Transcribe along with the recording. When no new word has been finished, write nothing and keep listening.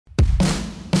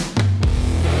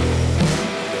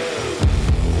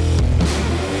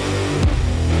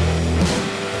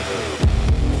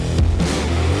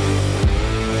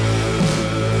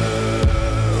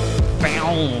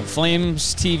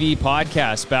Flames TV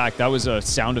podcast back. That was a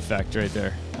sound effect right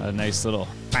there. A nice little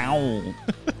pow.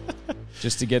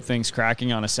 Just to get things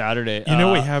cracking on a Saturday. You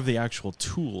know we have the actual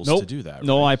tools to do that, right?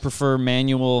 No, I prefer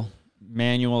manual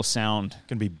sound.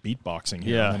 Going to be beatboxing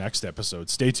here on the next episode.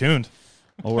 Stay tuned.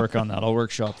 I'll work on that. I'll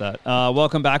workshop that.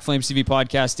 Welcome back, Flames TV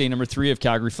podcast, day number 3 of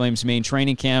Calgary Flames main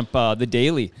training camp. The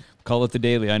Daily. Call it the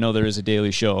Daily. I know there is a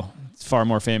daily show. It's far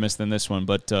more famous than this one,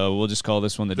 but we'll just call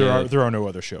this one the Daily. There are no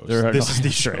other shows. This is the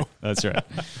show. That's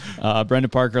right. Brendan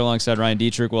Parker alongside Ryan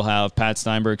Dittrick. We'll have Pat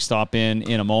Steinberg stop in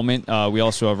a moment. We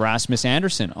also have Rasmus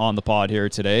Andersson on the pod here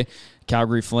today.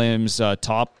 Calgary Flames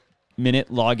top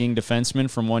minute logging defenseman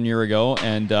from 1 year ago,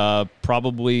 and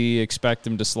probably expect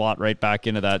him to slot right back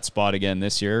into that spot again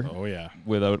this year. Oh, yeah.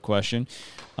 Without question.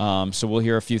 So we'll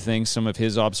hear a few things, some of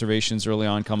his observations early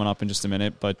on coming up in just a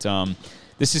minute. But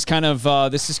this is kind of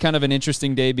an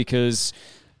interesting day because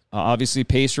obviously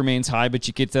pace remains high, but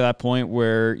you get to that point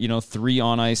where 3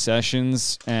 on-ice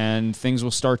sessions and things will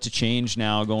start to change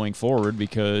now going forward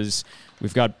because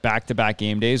we've got back-to-back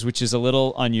game days, which is a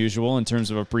little unusual in terms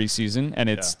of a preseason, and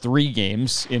it's 3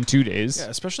 games in 2 days. Yeah,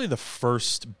 especially the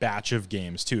first batch of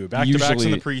games, too. Back-to-backs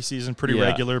in the preseason, pretty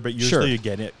regular, but usually you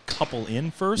get a couple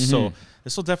in first, so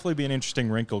this will definitely be an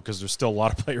interesting wrinkle because there's still a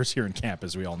lot of players here in camp,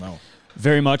 as we all know.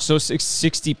 Very much so.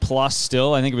 60-plus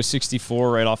still. I think it was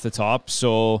 64 right off the top.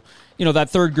 So, that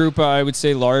third group, I would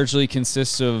say, largely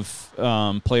consists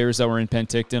of players that were in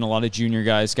Penticton, a lot of junior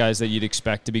guys that you'd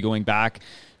expect to be going back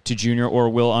to junior or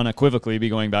will unequivocally be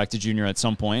going back to junior at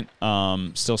some point.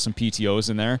 Still some PTOs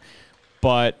in there.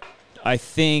 But I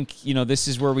think, this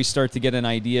is where we start to get an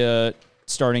idea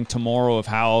starting tomorrow of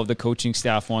how the coaching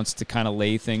staff wants to kind of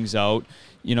lay things out.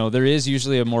 There is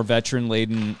usually a more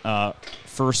veteran-laden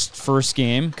first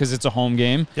game because it's a home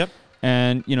game. Yep.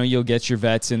 And, you'll get your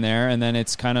vets in there, and then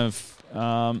it's kind of,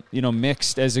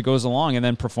 mixed as it goes along, and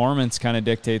then performance kind of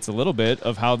dictates a little bit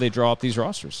of how they draw up these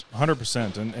rosters.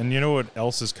 100%. And you know what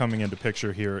else is coming into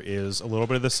picture here is a little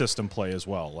bit of the system play as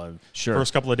well. Sure.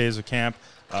 First couple of days of camp,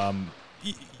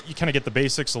 you kind of get the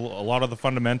basics, a lot of the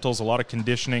fundamentals, a lot of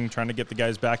conditioning, trying to get the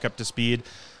guys back up to speed.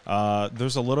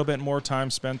 There's a little bit more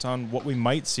time spent on what we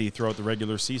might see throughout the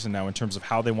regular season now in terms of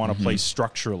how they want to play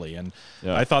structurally. And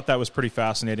I thought that was pretty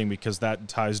fascinating because that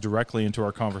ties directly into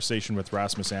our conversation with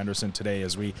Rasmus Andersson today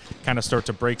as we kind of start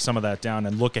to break some of that down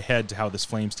and look ahead to how this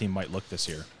Flames team might look this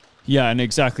year. Yeah, and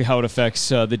exactly how it affects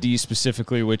the D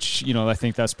specifically, which, I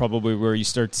think that's probably where you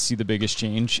start to see the biggest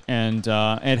change. And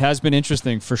it has been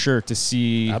interesting for sure to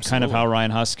see kind of how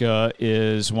Ryan Huska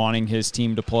is wanting his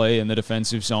team to play in the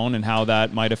defensive zone and how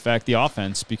that might affect the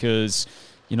offense because,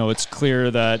 it's clear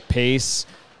that pace,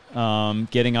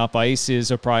 getting up ice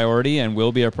is a priority and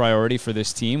will be a priority for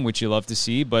this team, which you love to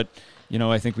see. But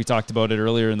I think we talked about it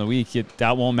earlier in the week.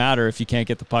 That won't matter if you can't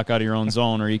get the puck out of your own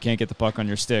zone or you can't get the puck on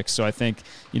your stick. So I think,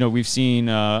 we've seen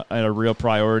a real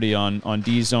priority on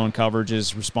D-zone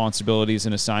coverages, responsibilities,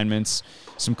 and assignments,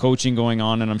 some coaching going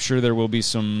on, and I'm sure there will be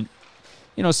some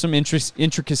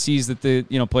intricacies that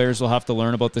the players will have to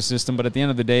learn about the system. But at the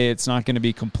end of the day, it's not going to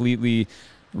be completely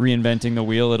reinventing the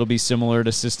wheel. It'll be similar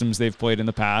to systems they've played in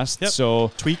the past. Yep.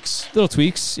 So little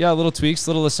tweaks,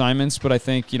 little assignments. But I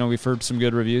think we've heard some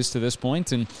good reviews to this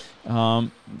point, and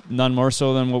none more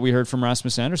so than what we heard from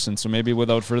Rasmus Andersson. So maybe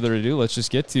without further ado, let's just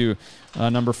get to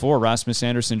number 4, Rasmus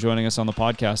Andersson, joining us on the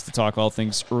podcast to talk all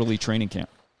things early training camp.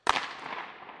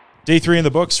 Day 3 in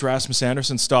the books. Rasmus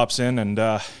Andersson stops in,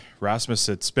 and Rasmus,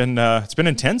 it's been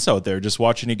intense out there just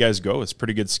watching you guys go. It's a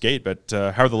pretty good skate, but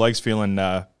how are the legs feeling?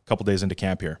 Couple days into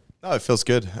camp here? No, it feels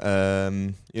good.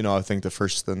 I think the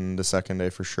first and the second day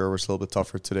for sure was a little bit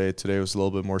tougher today. Today was a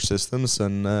little bit more systems,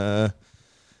 and but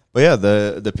yeah,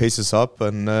 the pace is up,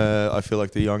 and I feel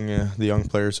like the young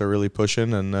players are really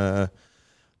pushing, and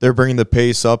they're bringing the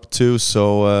pace up too.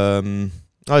 So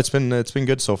it's been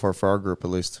good so far for our group at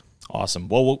least. Awesome.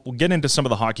 Well, we'll get into some of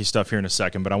the hockey stuff here in a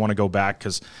second, but I want to go back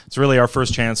because it's really our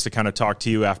first chance to kind of talk to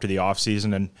you after the off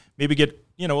season and maybe get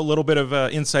a little bit of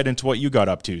insight into what you got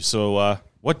up to. So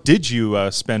what did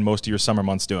you spend most of your summer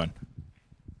months doing?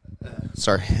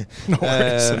 Sorry. No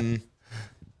worries.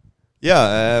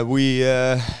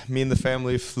 Me and the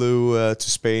family flew to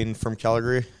Spain from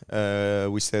Calgary.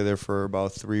 We stayed there for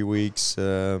about 3 weeks.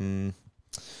 It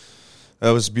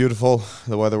was beautiful.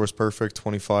 The weather was perfect,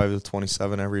 25 to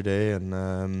 27 every day.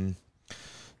 And,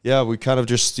 we kind of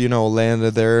just,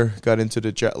 landed there, got into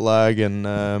the jet lag,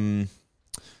 and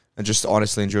just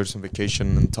honestly enjoyed some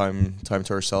vacation and time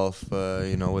to ourselves,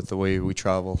 with the way we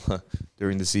travel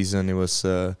during the season. It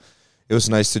was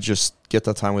nice to just get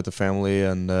that time with the family,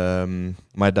 and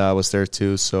my dad was there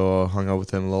too, so I hung out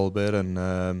with him a little bit,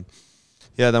 and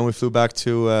then we flew back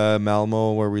to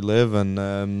Malmo where we live,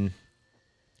 and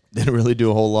didn't really do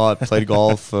a whole lot. Played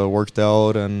golf, worked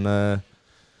out, and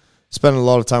spent a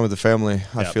lot of time with the family.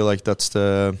 I feel like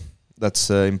that's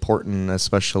important,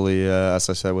 especially as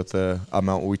I said, with the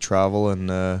amount we travel,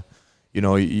 and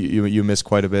you miss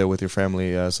quite a bit with your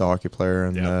family as a hockey player,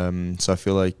 and so I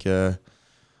feel like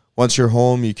once you're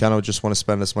home, you kind of just want to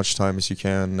spend as much time as you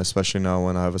can, especially now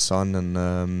when I have a son,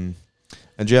 and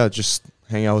just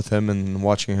hang out with him and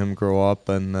watching him grow up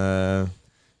and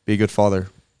be a good father.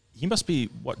 He must be,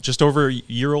 just over a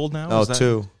year old now? No,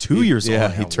 2. 2 years old.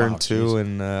 Yeah, he turned 2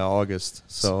 in August.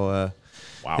 So,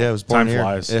 wow. Yeah, it was born Time here.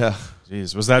 flies. Yeah.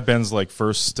 Jeez. Was that Ben's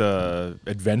first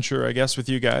adventure, I guess, with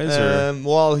you guys?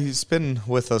 Well, he's been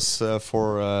with us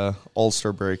for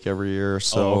All-Star break every year.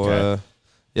 So,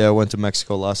 I went to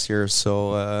Mexico last year.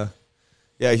 So,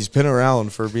 he's been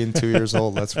around for being 2 years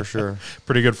old, that's for sure.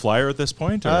 Pretty good flyer at this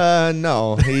point?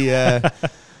 No. He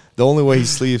the only way he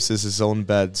sleeps is his own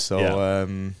bed. So,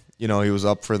 he was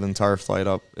up for the entire flight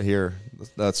up here.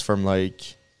 That's from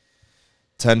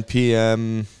 10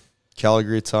 p.m.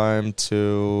 Calgary time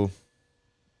to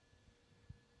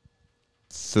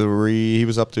 3. He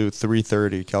was up to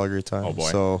 3:30 Calgary time. Oh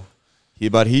boy! So he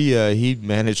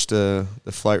managed the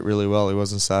flight really well. He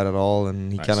wasn't sad at all,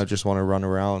 and he kind of just wanted to run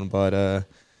around. But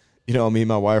me and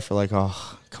my wife are like,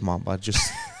 oh, come on, bud,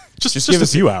 just give us a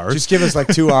few hours. Just give us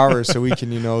 2 hours so we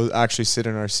can actually sit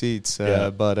in our seats.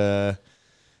 But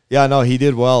he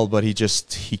did well, but he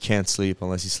can't sleep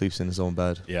unless he sleeps in his own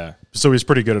bed. Yeah. So he's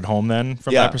pretty good at home then,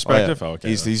 from that perspective? Oh, yeah. Okay.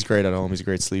 He's great at home. He's a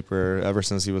great sleeper. Ever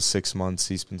since he was 6 months,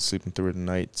 he's been sleeping through the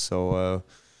night. So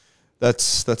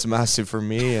that's massive for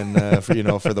me and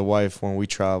for the wife when we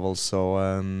travel.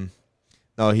 So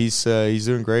he's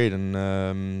doing great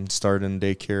and starting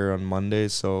daycare on Monday.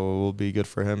 So it will be good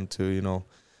for him to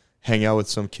hang out with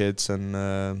some kids,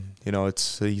 and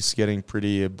he's getting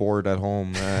pretty bored at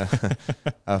home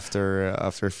after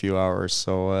a few hours,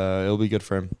 so it'll be good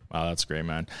for him. Wow, that's great,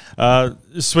 man.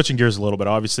 Switching gears a little bit,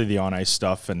 obviously the on-ice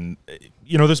stuff, and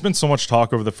there's been so much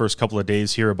talk over the first couple of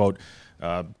days here about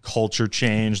culture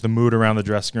change, the mood around the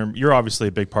dressing room. You're obviously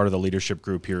a big part of the leadership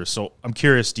group here, so I'm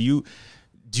curious, do you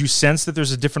sense that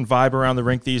there's a different vibe around the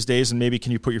rink these days, and maybe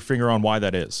can you put your finger on why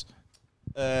that is?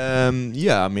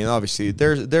 Obviously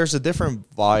there's a different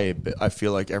vibe. I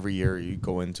feel like every year you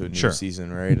go into a new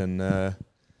season, right? And I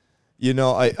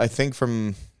think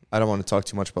I don't want to talk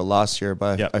too much about last year,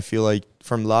 but I feel like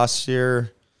from last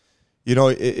year,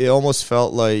 it almost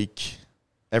felt like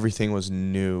everything was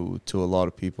new to a lot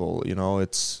of people. We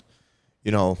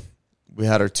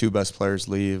had our 2 best players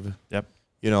leave. Yep.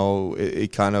 It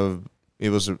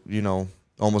was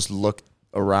almost looked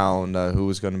around who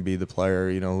was going to be the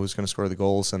player, who was going to score the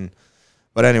goals.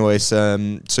 But anyways,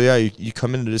 you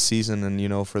come into the season,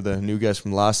 and for the new guys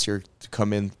from last year to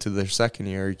come into their second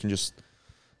year, you can just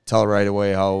tell right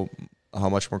away how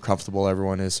much more comfortable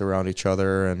everyone is around each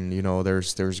other, and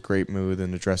there's great mood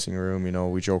in the dressing room.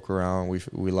 We joke around, we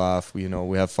laugh,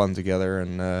 we have fun together,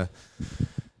 and I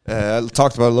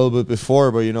talked about it a little bit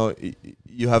before, but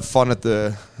you have fun at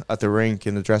the rink,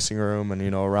 in the dressing room, and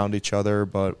around each other.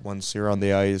 But once you're on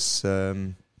the ice,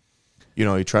 you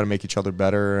try to make each other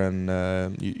better,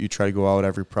 and you try to go out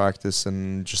every practice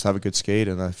and just have a good skate.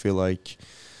 And I feel like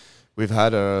we've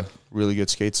had a really good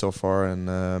skate so far.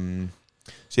 And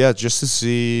just to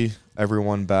see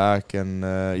everyone back, and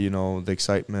the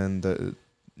excitement,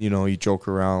 you joke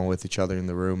around with each other in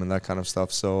the room and that kind of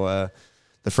stuff. So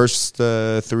the first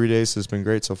 3 days has been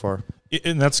great so far.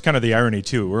 And that's kind of the irony,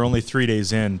 too. We're only 3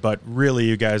 days in, but really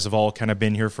you guys have all kind of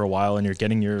been here for a while, and you're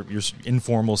getting your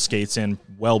informal skates in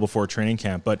well before training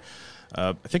camp. But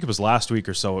I think it was last week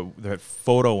or so, that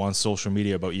photo on social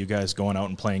media about you guys going out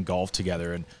and playing golf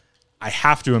together. And I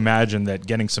have to imagine that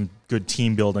getting some good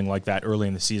team building like that early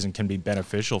in the season can be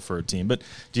beneficial for a team. But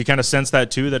do you kind of sense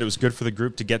that too, that it was good for the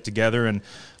group to get together and,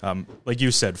 like you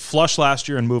said, flush last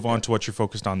year and move on to what you're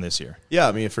focused on this year?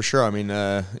 Yeah, for sure.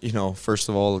 First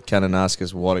of all,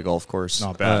 Kananaskis, what a golf course.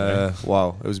 Not bad.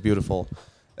 Wow, it was beautiful.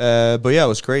 But yeah, it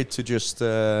was great to just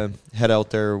head out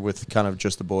there with kind of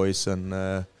just the boys, and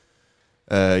I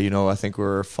think we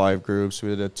were 5 groups. We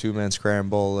did a 2-man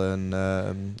scramble, and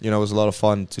it was a lot of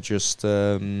fun to just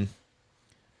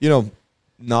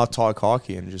not talk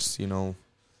hockey and just to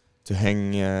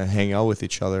hang out with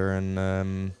each other,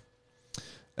 and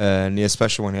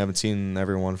especially when you haven't seen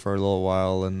everyone for a little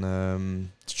while,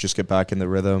 and to just get back in the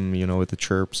rhythm, with the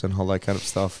chirps and all that kind of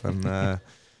stuff, and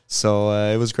so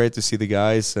it was great to see the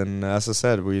guys, and as I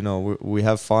said, we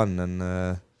have fun,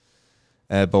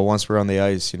 But once we're on the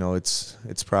ice,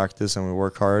 it's practice and we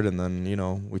work hard, and then,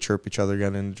 we chirp each other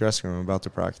again in the dressing room about to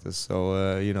practice.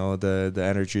 So, the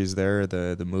energy is there,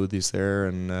 the mood is there,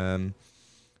 and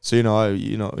so,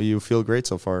 you feel great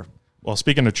so far. Well,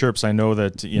 speaking of chirps, I know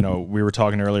that, we were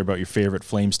talking earlier about your favorite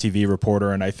Flames TV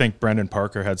reporter, and I think Brendan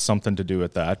Parker had something to do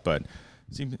with that, but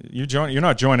you're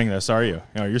not joining this, are you?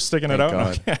 You're sticking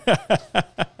Thank it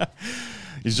out?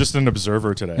 He's just an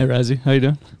observer today. Hey, Razzie, how you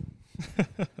doing?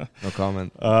 No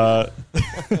comment. Yeah,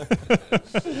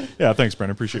 thanks,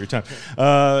 Brendan. Appreciate your time.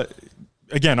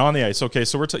 Again, on the ice. Okay,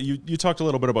 so you talked a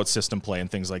little bit about system play and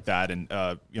things like that, and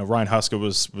Ryan Huska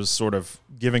was sort of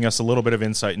giving us a little bit of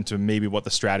insight into maybe what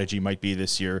the strategy might be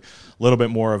this year. A little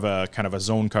bit more of a kind of a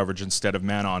zone coverage instead of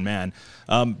man on man.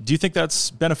 Do you think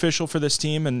that's beneficial for this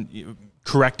team and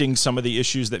correcting some of the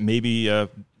issues that maybe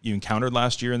you encountered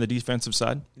last year in the defensive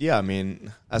side? Yeah, I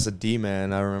mean, as a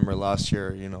D-man, I remember last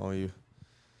year,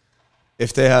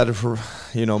 if they had,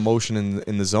 motion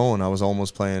in the zone, I was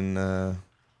almost playing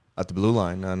at the blue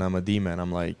line, and I'm a D-man.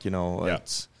 I'm like,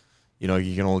 it's, you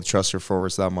can only trust your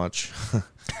forwards that much.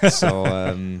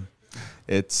 So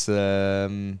it's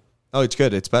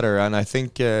good. It's better, and I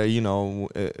think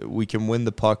we can win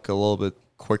the puck a little bit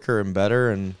quicker and better,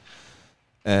 and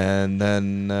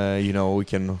then we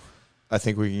can. I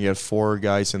think we can get 4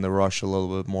 guys in the rush a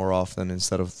little bit more often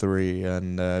instead of 3,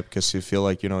 and because you feel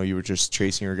like you were just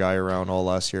chasing your guy around all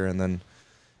last year, and then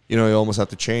you almost have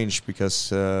to change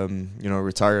because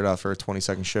retired after a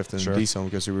 20-second shift in the D zone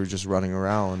because we were just running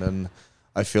around. And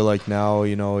I feel like now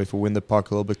if we win the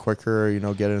puck a little bit quicker,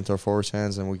 get it into our forwards'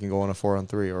 hands, and we can go on a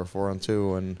 4-on-3 or a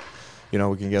 4-on-2, and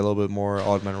we can get a little bit more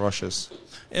odd man rushes.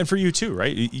 And for you too,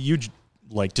 right? You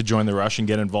like to join the rush and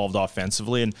get involved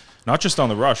offensively, and not just on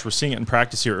the rush. We're seeing it in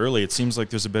practice here early. It seems like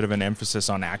there's a bit of an emphasis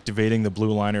on activating the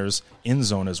blue liners in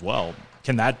zone as well.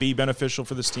 Can that be beneficial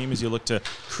for this team as you look to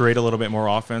create a little bit more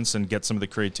offense and get some of the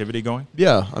creativity going?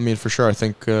 Yeah, I mean, for sure. I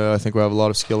think we have a lot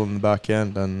of skill in the back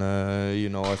end, and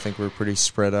I think we're pretty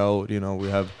spread out. We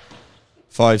have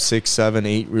 5, 6, 7,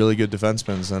 8 really good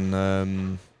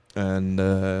defensemen,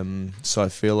 and so I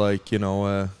feel like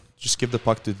just give the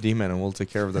puck to the D-man and we'll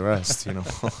take care of the rest,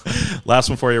 Last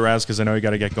one for you, Raz, because I know you got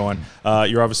to get going.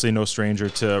 You're obviously no stranger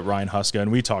to Ryan Huska,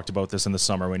 and we talked about this in the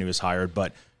summer when he was hired,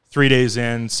 but 3 days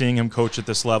in, seeing him coach at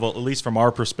this level, at least from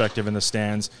our perspective in the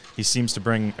stands, he seems to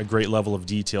bring a great level of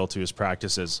detail to his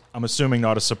practices. I'm assuming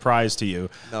not a surprise to you,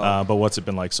 no. But what's it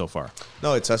been like so far?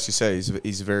 No, it's as you say,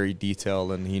 he's very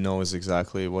detailed, and he knows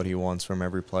exactly what he wants from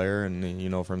every player,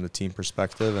 and from the team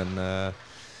perspective, and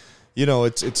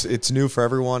it's new for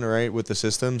everyone, right, with the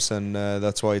systems, and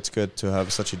that's why it's good to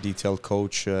have such a detailed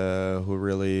coach who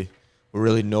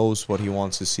really knows what he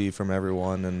wants to see from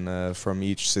everyone, and from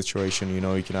each situation.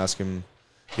 You can ask him.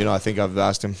 I think I've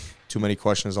asked him too many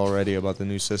questions already about the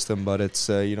new system, but it's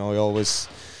he always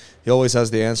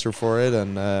has the answer for it,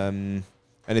 and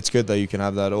it's good that you can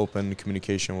have that open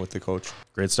communication with the coach.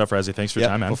 Great stuff, Razzie. Thanks for your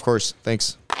time, man. Of course.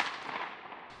 Thanks.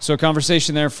 So a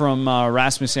conversation there from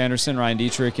Rasmus Andersson, Ryan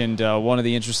Dittrick, and one of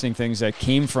the interesting things that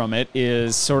came from it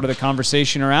is sort of the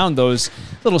conversation around those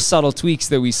little subtle tweaks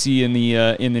that we see in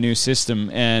the new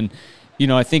system. And,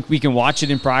 I think we can watch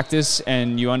it in practice,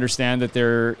 and you understand that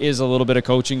there is a little bit of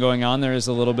coaching going on. There is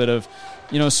a little bit of,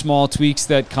 small tweaks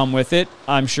that come with it.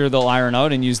 I'm sure they'll iron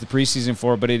out and use the preseason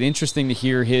for, but it's interesting to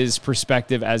hear his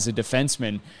perspective as a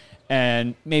defenseman,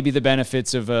 and maybe the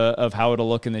benefits of how it'll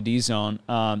look in the D zone.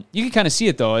 You can kind of see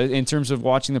it though in terms of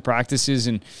watching the practices,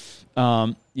 and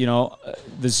the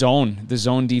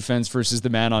zone defense versus the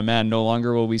man on man. No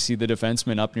longer will we see the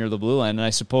defenseman up near the blue line, and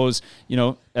I suppose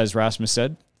as Rasmus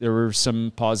said, there were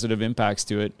some positive impacts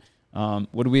to it.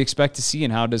 What do we expect to see,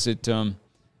 and how does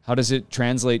it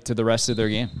translate to the rest of their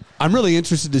game? I'm really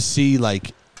interested to see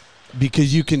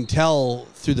because you can tell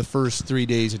through the first 3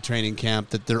 days of training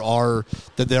camp that there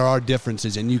are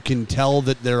differences, and you can tell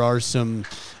that there are some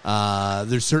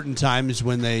there's certain times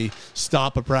when they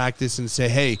stop a practice and say,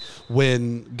 hey,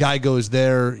 when guy goes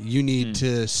there, you need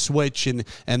to switch, and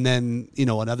then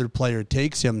another player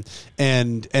takes him,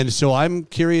 and so I'm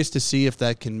curious to see if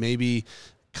that can maybe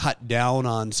cut down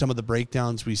on some of the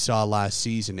breakdowns we saw last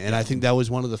season. And I think that was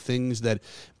one of the things that,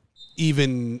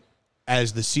 even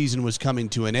as the season was coming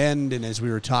to an end, and as we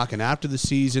were talking after the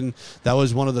season, that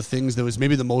was one of the things that was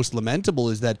maybe the most lamentable,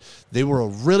 is that they were a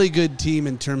really good team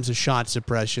in terms of shot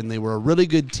suppression. They were a really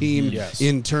good team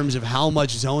in terms of how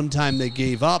much zone time they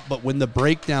gave up. But when the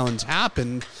breakdowns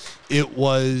happened, it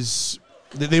was...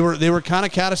 They were kind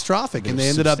of catastrophic, and they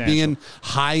ended up being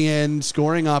high-end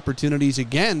scoring opportunities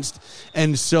against.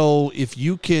 And so if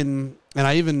you can And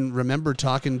I even remember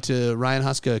talking to Ryan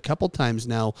Huska a couple times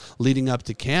now leading up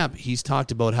to camp. He's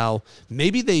talked about how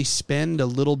maybe they spend a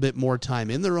little bit more time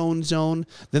in their own zone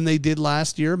than they did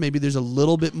last year. Maybe there's a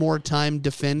little bit more time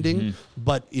defending,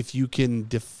 but if you can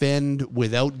defend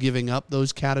without giving up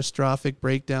those catastrophic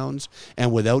breakdowns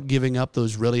and without giving up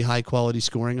those really high-quality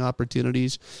scoring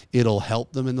opportunities, it'll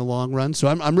help them in the long run. So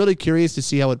I'm really curious to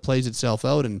see how it plays itself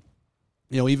out. And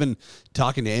even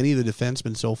talking to any of the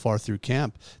defensemen so far through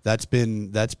camp, that's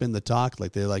been the talk.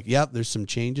 Like they're like, yeah, there's some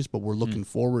changes, but we're looking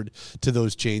forward to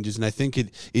those changes. And I think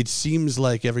it seems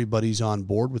like everybody's on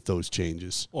board with those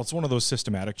changes. Well, it's one of those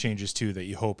systematic changes too that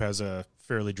you hope has a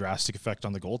fairly drastic effect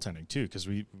on the goaltending too, because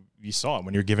we saw it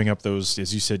when you're giving up those,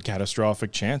 as you said,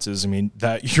 catastrophic chances. I mean,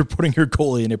 that you're putting your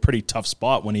goalie in a pretty tough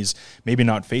spot when he's maybe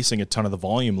not facing a ton of the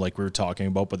volume like we were talking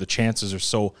about, but the chances are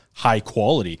so high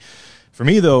quality. For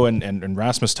me, though, and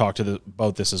Rasmus talked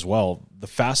about this as well, the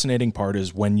fascinating part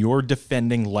is when you're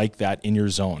defending like that in your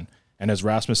zone, and as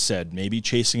Rasmus said, maybe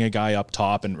chasing a guy up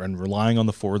top and relying on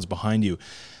the forwards behind you,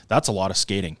 that's a lot of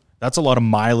skating. That's a lot of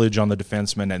mileage on the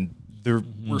defenseman, and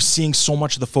we're seeing so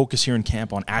much of the focus here in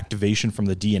camp on activation from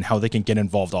the D and how they can get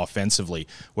involved offensively,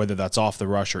 whether that's off the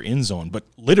rush or in zone. But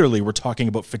literally, we're talking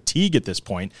about fatigue at this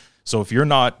point. So if you're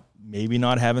maybe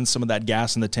not having some of that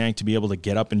gas in the tank to be able to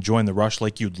get up and join the rush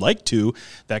like you'd like to,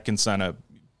 that can kind of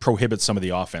prohibit some of the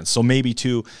offense. So maybe,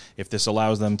 too, if this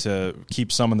allows them to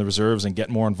keep some in the reserves and get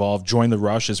more involved, join the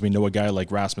rush, as we know a guy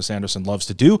like Rasmus Andersson loves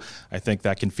to do, I think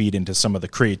that can feed into some of the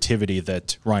creativity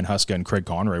that Ryan Huska and Craig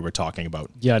Conroy were talking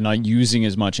about. Yeah, not using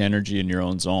as much energy in your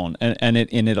own zone. And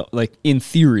it like, in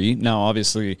theory, now,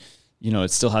 obviously,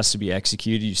 it still has to be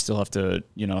executed. You still have to,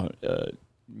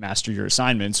 master your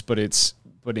assignments, but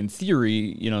in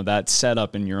theory, that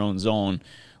setup in your own zone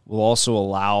will also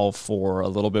allow for a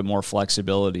little bit more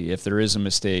flexibility. If there is a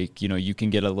mistake, you can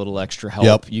get a little extra help.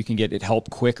 Yep. You can get it help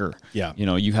quicker. Yeah.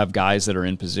 You have guys that are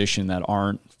in position that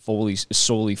aren't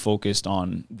solely focused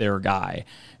on their guy.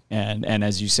 And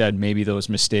as you said, maybe those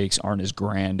mistakes aren't as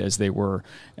grand as they were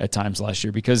at times last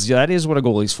year, because that is what a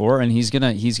goalie's for, and he's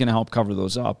gonna help cover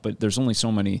those up. But there's only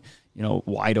so many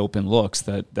wide open looks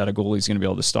that a goalie's gonna be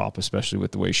able to stop, especially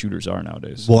with the way shooters are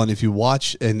nowadays. Well, and if you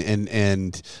watch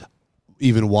and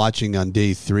even watching on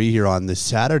day 3 here on this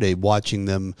Saturday, watching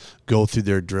them go through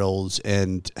their drills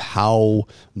and how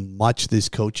much this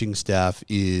coaching staff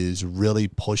is really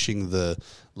pushing the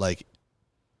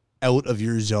out of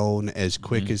your zone as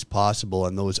quick as possible,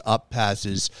 and those up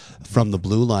passes from the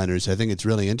blue liners. I think it's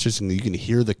really interesting that you can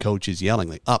hear the coaches yelling,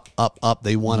 like, up, up, up.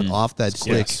 They want it off that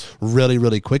stick really,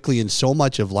 really quickly. And so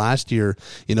much of last year,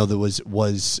 there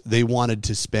was they wanted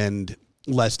to spend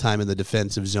less time in the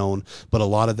defensive zone, but a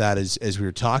lot of that is, as we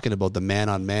were talking about, the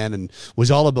man-on-man, and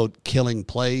was all about killing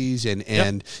plays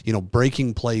and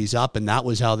breaking plays up, and that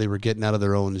was how they were getting out of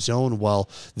their own zone. Well,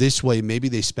 this way, maybe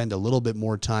they spend a little bit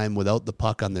more time without the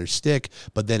puck on their stick,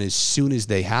 but then as soon as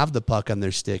they have the puck on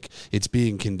their stick, it's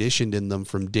being conditioned in them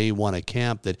from day one at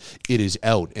camp that it is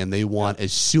out, and they want,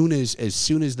 as soon as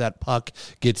that puck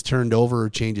gets turned over or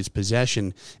changes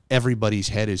possession, everybody's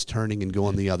head is turning and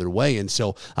going the other way. And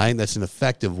so I think that's an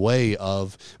effective way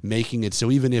of making it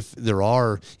so even if there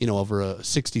are, over a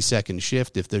 60-second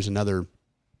shift, if there's another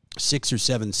 6 or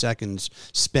 7 seconds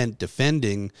spent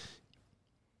defending,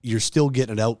 you're still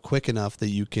getting it out quick enough that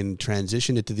you can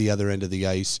transition it to the other end of the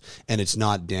ice and it's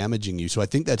not damaging you. So I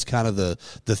think that's kind of the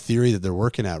theory that they're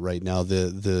working at right now.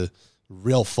 The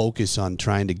real focus on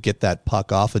trying to get that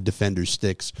puck off a defender's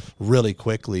sticks really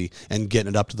quickly and getting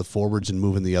it up to the forwards and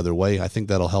moving the other way. I think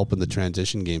that'll help in the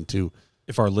transition game too.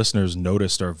 If our listeners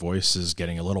noticed our voices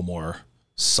getting a little more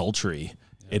sultry,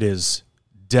 it is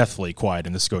deathly quiet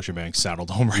in the Scotiabank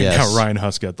Saddledome right now. Ryan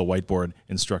Huska at the whiteboard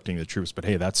instructing the troops. But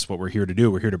hey, that's what we're here to do.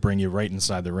 We're here to bring you right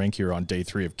inside the rink here on day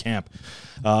 3 of camp.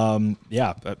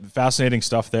 Fascinating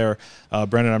stuff there.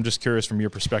 Brendan, I'm just curious from your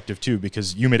perspective too,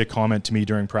 because you made a comment to me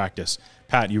during practice.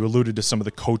 Pat, you alluded to some of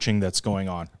the coaching that's going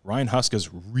on. Ryan Huska's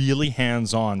really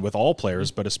hands-on with all players,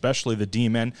 but especially the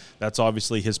D-men. That's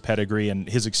obviously his pedigree and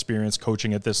his experience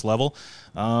coaching at this level.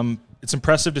 It's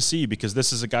impressive to see, because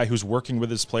this is a guy who's working with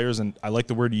his players, and I like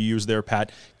the word you used there,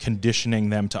 Pat, conditioning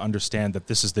them to understand that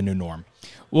this is the new norm.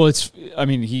 Well,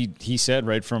 he said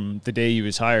right from the day he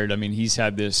was hired, he's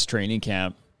had this training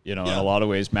camp, in a lot of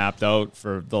ways mapped out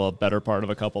for the better part of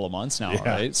a couple of months now,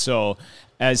 right? So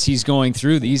as he's going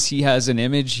through these, he has an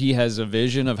image, he has a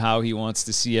vision of how he wants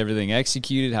to see everything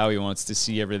executed, how he wants to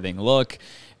see everything look.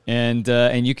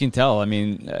 And you can tell. I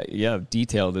mean,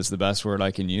 detailed is the best word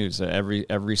I can use.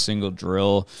 Every single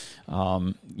drill,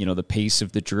 the pace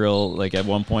of the drill. Like at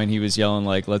one point, he was yelling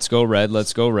like, "Let's go red,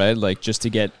 like just to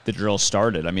get the drill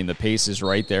started." I mean, the pace is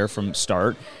right there from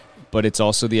start, but it's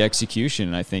also the execution.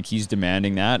 And I think he's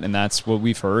demanding that, and that's what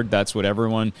we've heard. That's what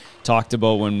everyone talked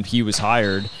about when he was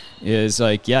hired. Is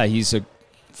like, yeah, he's a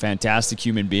fantastic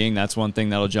human being. That's one thing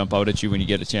that'll jump out at you when you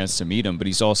get a chance to meet him, but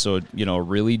he's also a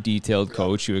really detailed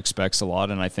coach who expects a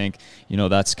lot, and I think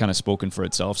that's kind of spoken for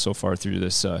itself so far through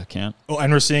this camp. Oh,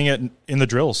 and we're seeing it in the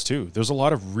drills too. There's a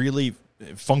lot of really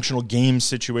functional game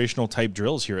situational type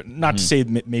drills here. Not to say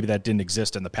maybe that didn't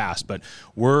exist in the past, but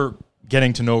we're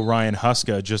getting to know Ryan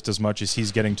Huska just as much as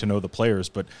he's getting to know the players.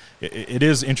 But it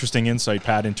is interesting insight,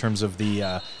 Pat, in terms of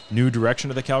the new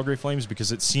direction of the Calgary Flames,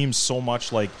 because it seems so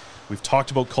much like we've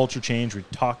talked about culture change, we've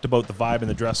talked about the vibe in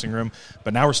the dressing room,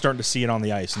 but now we're starting to see it on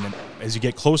the ice. And then as you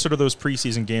get closer to those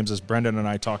preseason games, as Brendan and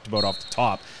I talked about off the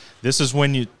top, this is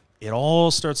when it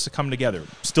all starts to come together.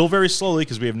 Still very slowly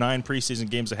because we have 9 preseason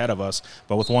games ahead of us,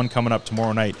 but with one coming up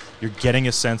tomorrow night, you're getting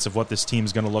a sense of what this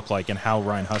team's going to look like and how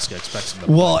Ryan Huska expects them to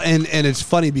play. Well, and it's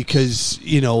funny because,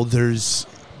 there's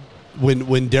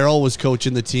when Darryl was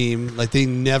coaching the team, like they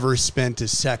never spent a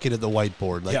second at the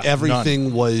whiteboard. Like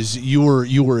everything was you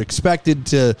were expected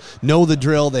to know the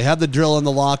drill. They had the drill in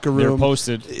the locker room.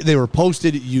 They were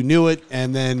posted. You knew it,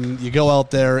 and then you go out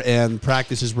there and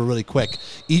practices were really quick.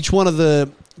 Each one of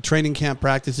the training camp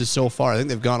practices so far, I think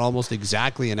they've gone almost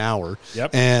exactly an hour.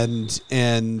 Yep.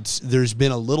 And there's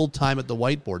been a little time at the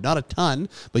whiteboard, not a ton,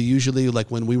 but usually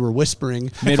like when we were whispering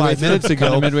 5 minutes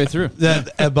ago, midway through,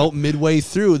 about midway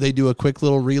through, they do a quick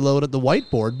little reload at the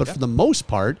whiteboard. But for the most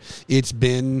part, it's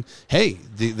been, hey,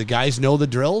 the guys know the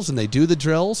drills and they do the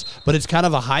drills, but it's kind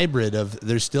of a hybrid of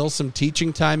there's still some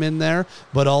teaching time in there,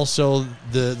 but also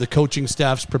the coaching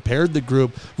staff's prepared the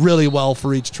group really well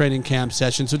for each training camp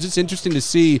session. So it's just interesting to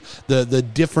see the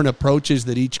different approaches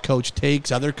that each coach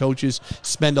takes. Other coaches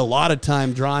spend a lot of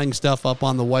time drawing stuff up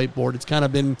on the whiteboard. It's kind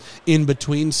of been in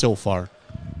between so far.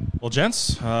 Well,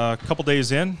 gents, a couple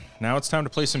days in, now it's time to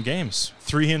play some games.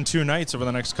 3 in 2 nights over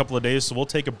the next couple of days, so we'll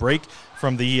take a break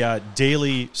from the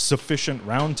daily sufficient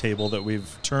roundtable that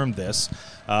we've termed this.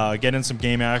 Get in some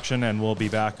game action, and we'll be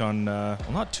back on,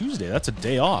 not Tuesday. That's a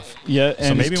day off. Yeah, and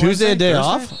so maybe Tuesday Wednesday, a day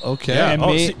Thursday? off? Okay. Yeah.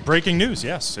 And breaking news,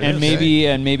 yes.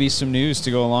 Maybe some news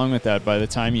to go along with that by the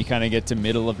time you kind of get to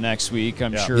middle of next week.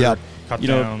 I'm sure. Yeah. Cut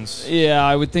downs.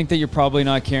 I would think that you're probably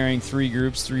not carrying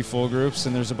 3 full groups,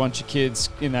 and there's a bunch of kids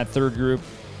in that third group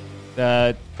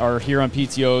that are here on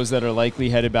PTOs that are likely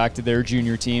headed back to their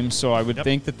junior team. So I would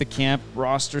think that the camp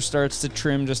roster starts to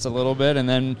trim just a little bit, and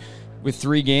then with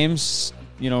 3 games,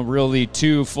 really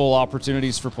 2 full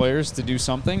opportunities for players to do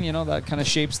something, that kind of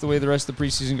shapes the way the rest of the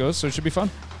preseason goes. So it should be fun.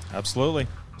 Absolutely.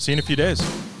 See you in a few days.